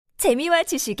재미와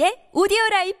지식의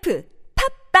오디오라이프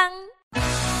팝빵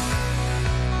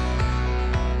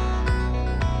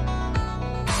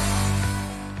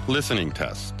Listening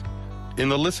test. In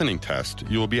the listening test,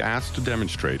 you will be asked to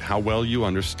demonstrate how well you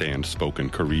understand spoken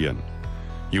Korean.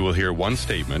 You will hear one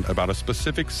statement about a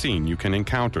specific scene you can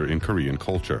encounter in Korean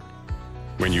culture.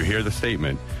 When you hear the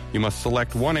statement, you must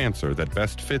select one answer that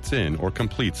best fits in or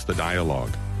completes the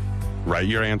dialogue. Write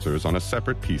your answers on a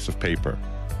separate piece of paper.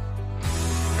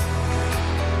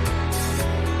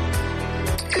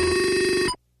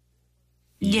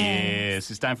 Yes,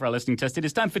 it's time for our listening test. It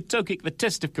is time for TOKIC, the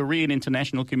test of Korean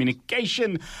international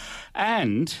communication.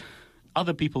 And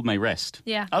other people may rest.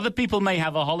 Yeah. Other people may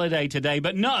have a holiday today,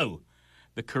 but no!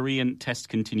 The Korean test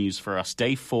continues for us.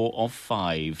 Day 4 of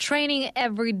 5. Training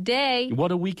every day.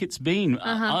 What a week it's been.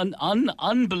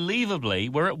 Unbelievably,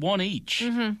 we're at 1 each.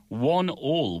 1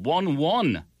 all.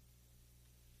 1-1.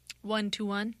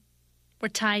 1-1. We're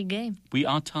tied game. We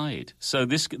are tied. So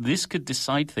this could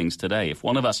decide things today. If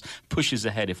one of us pushes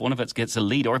ahead, if one of us gets a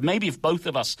lead, or maybe if both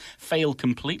of us fail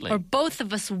completely. Or both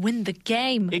of us win the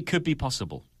game. It could be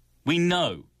possible. We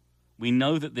know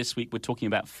that this week we're talking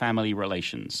about family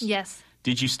relations. Yes.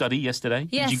 Did you study yesterday?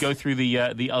 Yes. Did you go through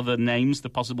the other names, the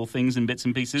possible things and bits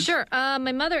and pieces? Sure.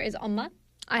 My mother is 엄마.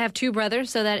 I have 2 brothers,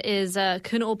 so that is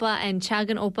큰 오빠 and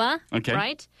작은 오빠. Okay.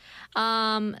 Right?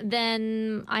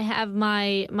 Then I have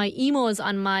my emos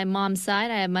on my mom's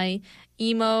side. I have my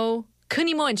emo, 큰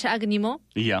이모 and 작은 이모.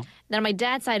 Yeah. Then on my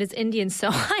dad's side is Indian, so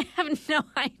I have no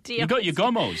idea. You got your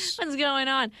gomos. What's going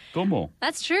on? Gomo.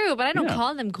 That's true, but I don't Yeah.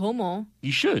 call them gomo.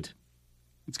 You should.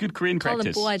 It's good Korean Call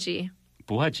practice. them buaji.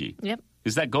 Buhaji. Yep.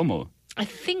 Is that gomo? I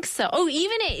think so. Oh,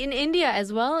 even in India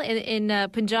as well, in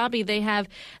Punjabi, they have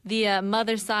the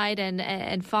mother side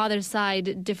and father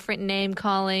side different name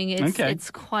calling.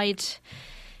 It's quite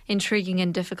intriguing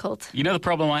and difficult. You know the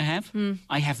problem I have?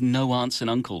 I have no aunts and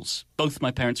uncles. Both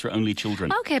my parents are only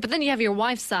children. Okay, but then you have your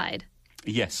wife's side.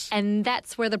 Yes. And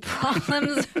that's where the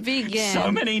problems begin.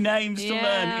 So many names to Yeah.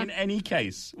 learn. In any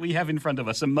case, we have in front of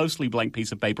us a mostly blank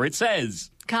piece of paper. It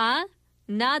says... Ka,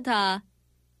 nada,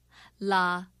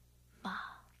 la.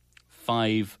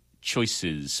 5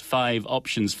 choices, 5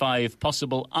 options, 5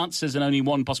 possible answers, and only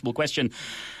 1 possible question,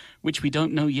 which we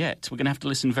don't know yet. We're going to have to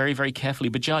listen very, very carefully.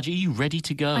 Bajaj, are you ready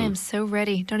to go? I am so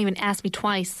ready. Don't even ask me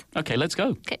twice. Okay, let's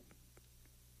go. Okay.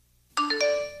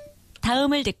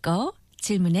 다음을 듣고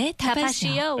질문에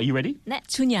답하시오. Are you ready? 네.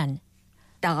 준현,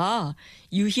 나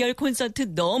유희열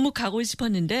콘서트 너무 가고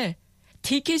싶었는데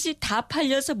티켓이 다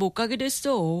팔려서 못 가게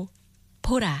됐어.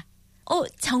 보라.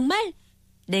 정말?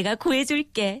 내가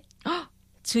구해줄게.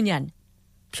 준현,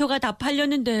 표가 다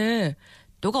팔렸는데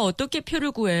너가 어떻게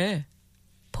표를 구해?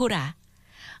 보라.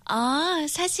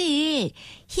 사실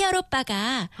희열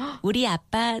오빠가 우리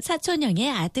아빠 사촌형의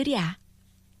아들이야.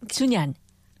 준현,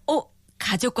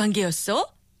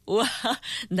 가족관계였어? 와,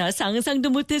 나 상상도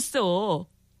못했어.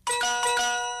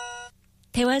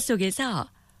 대화 속에서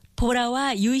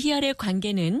보라와 유희열의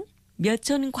관계는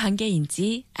몇촌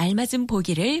관계인지 알맞은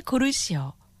보기를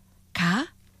고르시오. 가,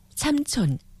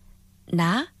 3촌,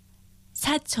 나,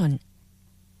 4촌,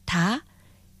 다,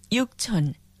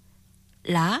 6촌,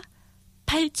 라,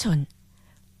 8촌,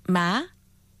 마,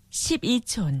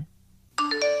 12촌.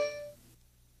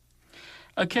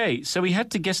 Okay, so we had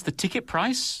to guess the ticket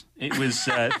price. It was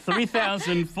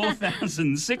 3,000,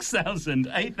 4,000, 6,000,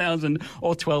 8,000,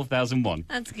 or 12,000 won.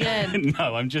 That's good.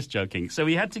 No, I'm just joking. So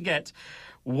we had to get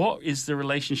what is the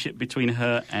relationship between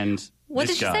her and What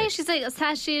this did she guy. say? She said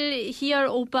사실 희열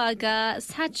오빠가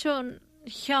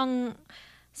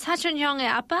사촌형의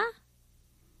아빠?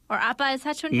 Or 아빠의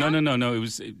사촌형? No. It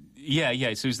was, so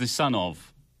it was the son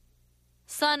of.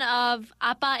 Son of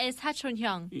아빠의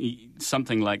사촌형.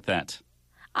 Something like that.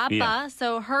 아빠, Yeah.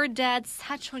 so her dad's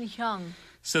사촌형.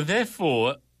 So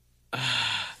therefore,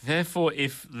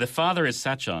 if the father is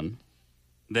Sachon,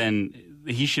 then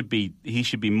he should be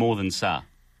more than Sa.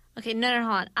 Okay, no, hold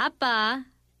on. 아빠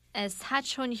is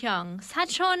사촌형.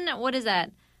 사촌, what is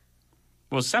that?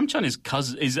 Well, Samchon is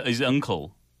cousin, is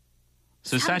uncle.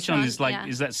 So Sachon is like, yeah.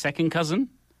 is that second cousin?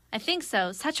 I think so.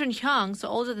 사촌형, so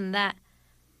older than that.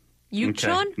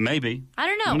 육촌? Okay, maybe. I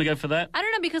don't know. You want to go for that? I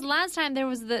don't know, because last time there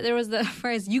was the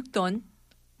phrase 육돈,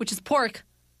 which is pork,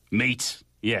 Meat.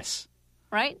 Yes.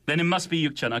 right? Then it must be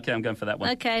Yukchon. Okay, I'm going for that one.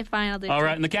 Okay, fine, I'll do it. All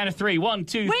right, on the count of 3. 1,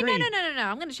 2, Wait, 3. no.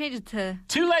 I'm going to change it to...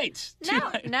 Too late. Too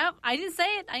late. No, I didn't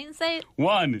say it.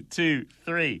 1, 2,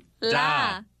 3. La.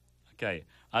 Da. Okay,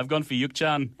 I've gone for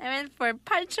Yukchan. I went for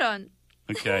팔촌.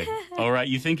 Okay. All right.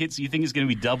 You think it's going to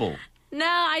be double? No,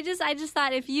 I just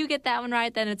thought if you get that one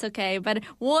right, then it's okay. But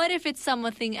what if it's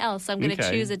something else? I'm going to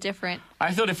Okay. choose a different.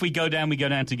 I thought if we go down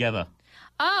together.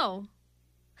 Oh.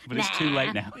 But it's too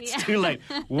late now. It's too late.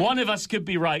 One of us could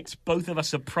be right. Both of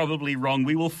us are probably wrong.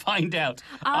 We will find out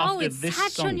after this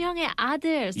song. 사촌형의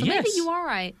아들. So maybe you are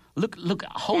right. Look,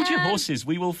 hold your horses.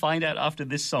 We will find out after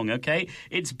this song, okay?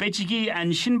 It's 배치기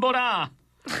and 신보라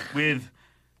with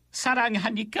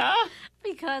사랑하니까.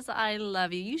 Because I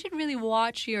love you. You should really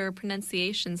watch your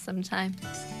pronunciation sometime.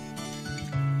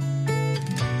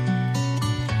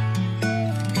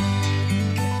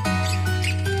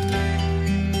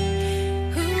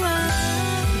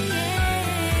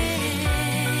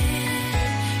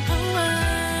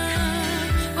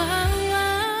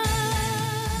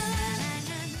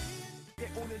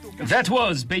 That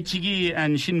was 배치기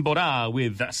and 신보라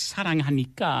with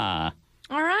사랑하니까.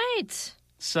 All right.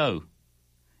 So,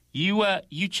 you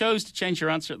chose to change your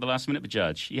answer at the last minute, but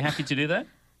Judge, you happy to do that?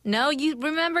 No, you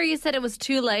said it was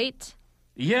too late.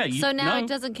 Yeah. So now it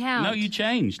doesn't count. No, you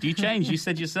changed. You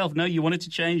said yourself, no, you wanted to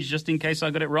change just in case I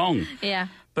got it wrong. Yeah.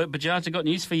 But Judge, I got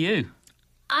news for you.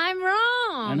 I'm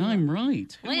wrong. And I'm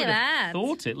right. Look Who at would have that.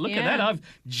 thought it? Look at that. I've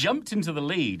jumped into the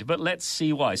lead, but let's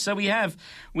see why. So we have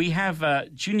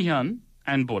Junhyun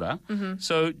and Bora. Mm-hmm.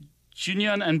 So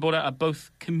Junhyun and Bora are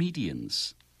both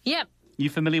comedians. Yep. You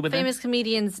familiar with Famous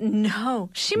comedians? No.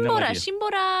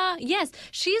 Shimbora. Yes,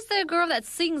 she's the girl that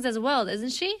sings as well,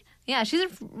 isn't she? Yeah, she's a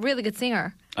really good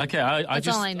singer. Okay, I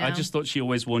just thought she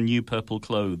always wore new purple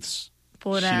clothes.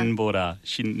 Bora. Shinbora.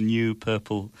 New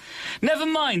purple. Never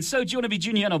mind. So, do you want to be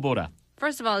Junhyun or Bora?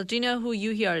 First of all, do you know who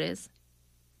Yoo-hyul is?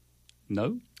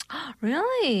 No.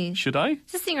 Really? Should I?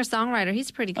 He's a singer-songwriter.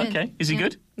 He's pretty good. Okay. Is he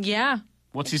good? Yeah.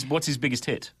 What's his biggest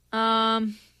hit?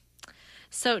 So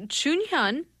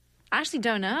Junhyun, I actually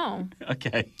don't know.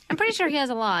 Okay. I'm pretty sure he has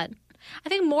a lot. I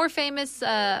think more famous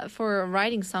for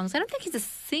writing songs. I don't think he's a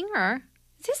singer.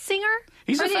 Is he a singer?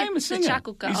 He's a famous singer.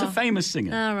 He's a famous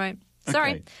singer. All right.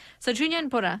 Sorry. Okay. So Junhyun,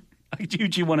 Bora. Who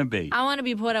do you want to be? I want to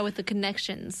be Bora with the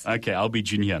connections. Okay, I'll be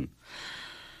Junhyun.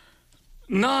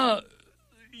 나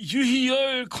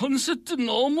유희열 콘서트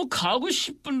너무 가고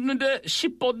싶었는데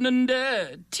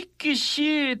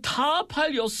티켓이 다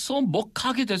팔렸어. 못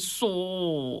가게 됐어.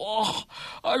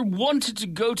 I wanted to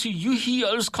go to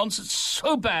유희열's concert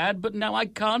so bad, but now I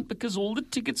can't because all the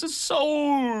tickets are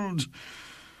sold.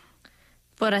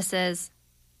 Bora says,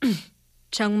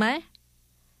 정말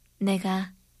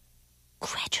내가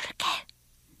구해줄게.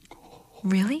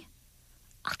 Really?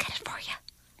 I'll get it for you.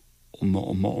 어머.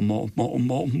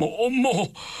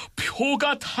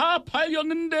 표가 다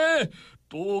팔렸는데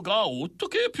너가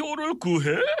어떻게 표를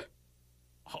구해?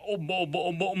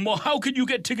 어머. How can you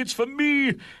get tickets for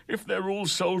me if they're all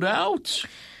sold out?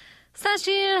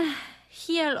 사실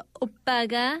희열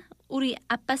오빠가 우리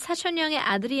아빠 사촌형의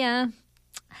아들이야.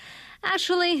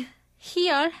 Actually,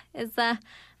 희열 is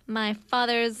my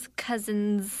father's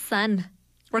cousin's son.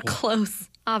 We're close,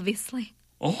 obviously.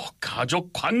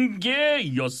 가족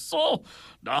관계였어?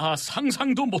 나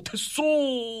상상도 못했어.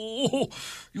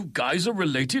 You guys are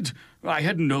related? I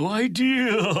had no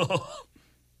idea.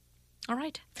 All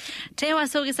right. 대화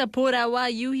속에서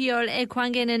보라와 유희열의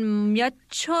관계는 몇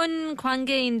촌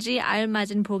관계인지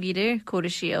알맞은 보기를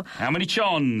고르시오. How many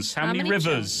chons? How many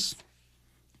rivers?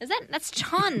 That's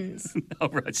chons. Oh,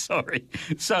 right, sorry.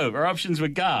 So, our options were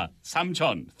ga,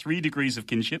 삼촌, 3 degrees of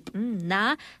kinship.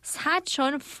 나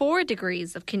사촌, 4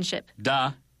 degrees of kinship.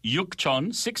 다,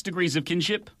 육촌, 6 degrees of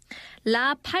kinship.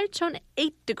 라 팔촌,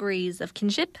 8 degrees of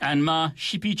kinship. And 마,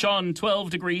 12촌,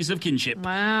 12 degrees of kinship.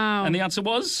 Wow. And the answer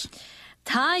was?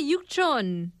 다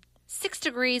육촌, 6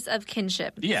 degrees of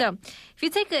kinship. Yeah. So,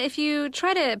 if you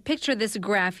try to picture this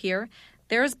graph here,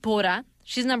 there's Bora.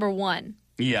 She's number 1.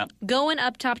 Yeah. Going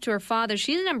up top to her father,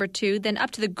 she's number 2. Then up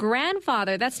to the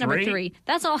grandfather, that's number 3.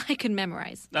 That's all I can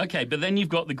memorize. Okay, but then you've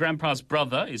got the grandpa's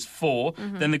brother is 4.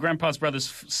 Mm-hmm. Then the grandpa's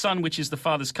brother's son, which is the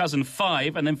father's cousin,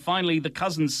 5. And then finally the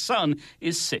cousin's son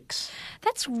is 6.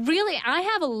 That's really, I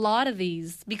have a lot of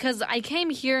these because I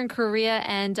came here in Korea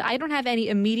and I don't have any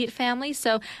immediate family.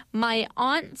 So my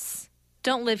aunts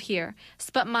don't live here.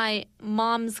 But my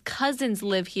mom's cousins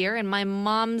live here. And my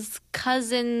mom's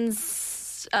cousins'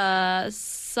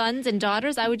 sons and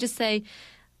daughters, I would just say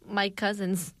my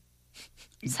cousins.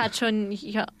 사촌,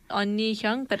 언니,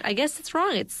 형. But I guess it's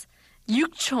wrong. It's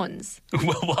육촌s.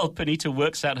 Well, while Punita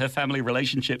works out her family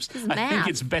relationships, I think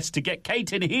it's best to get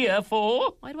Kate in here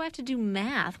for... Why do I have to do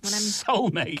math when I'm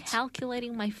soulmate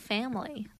calculating my family?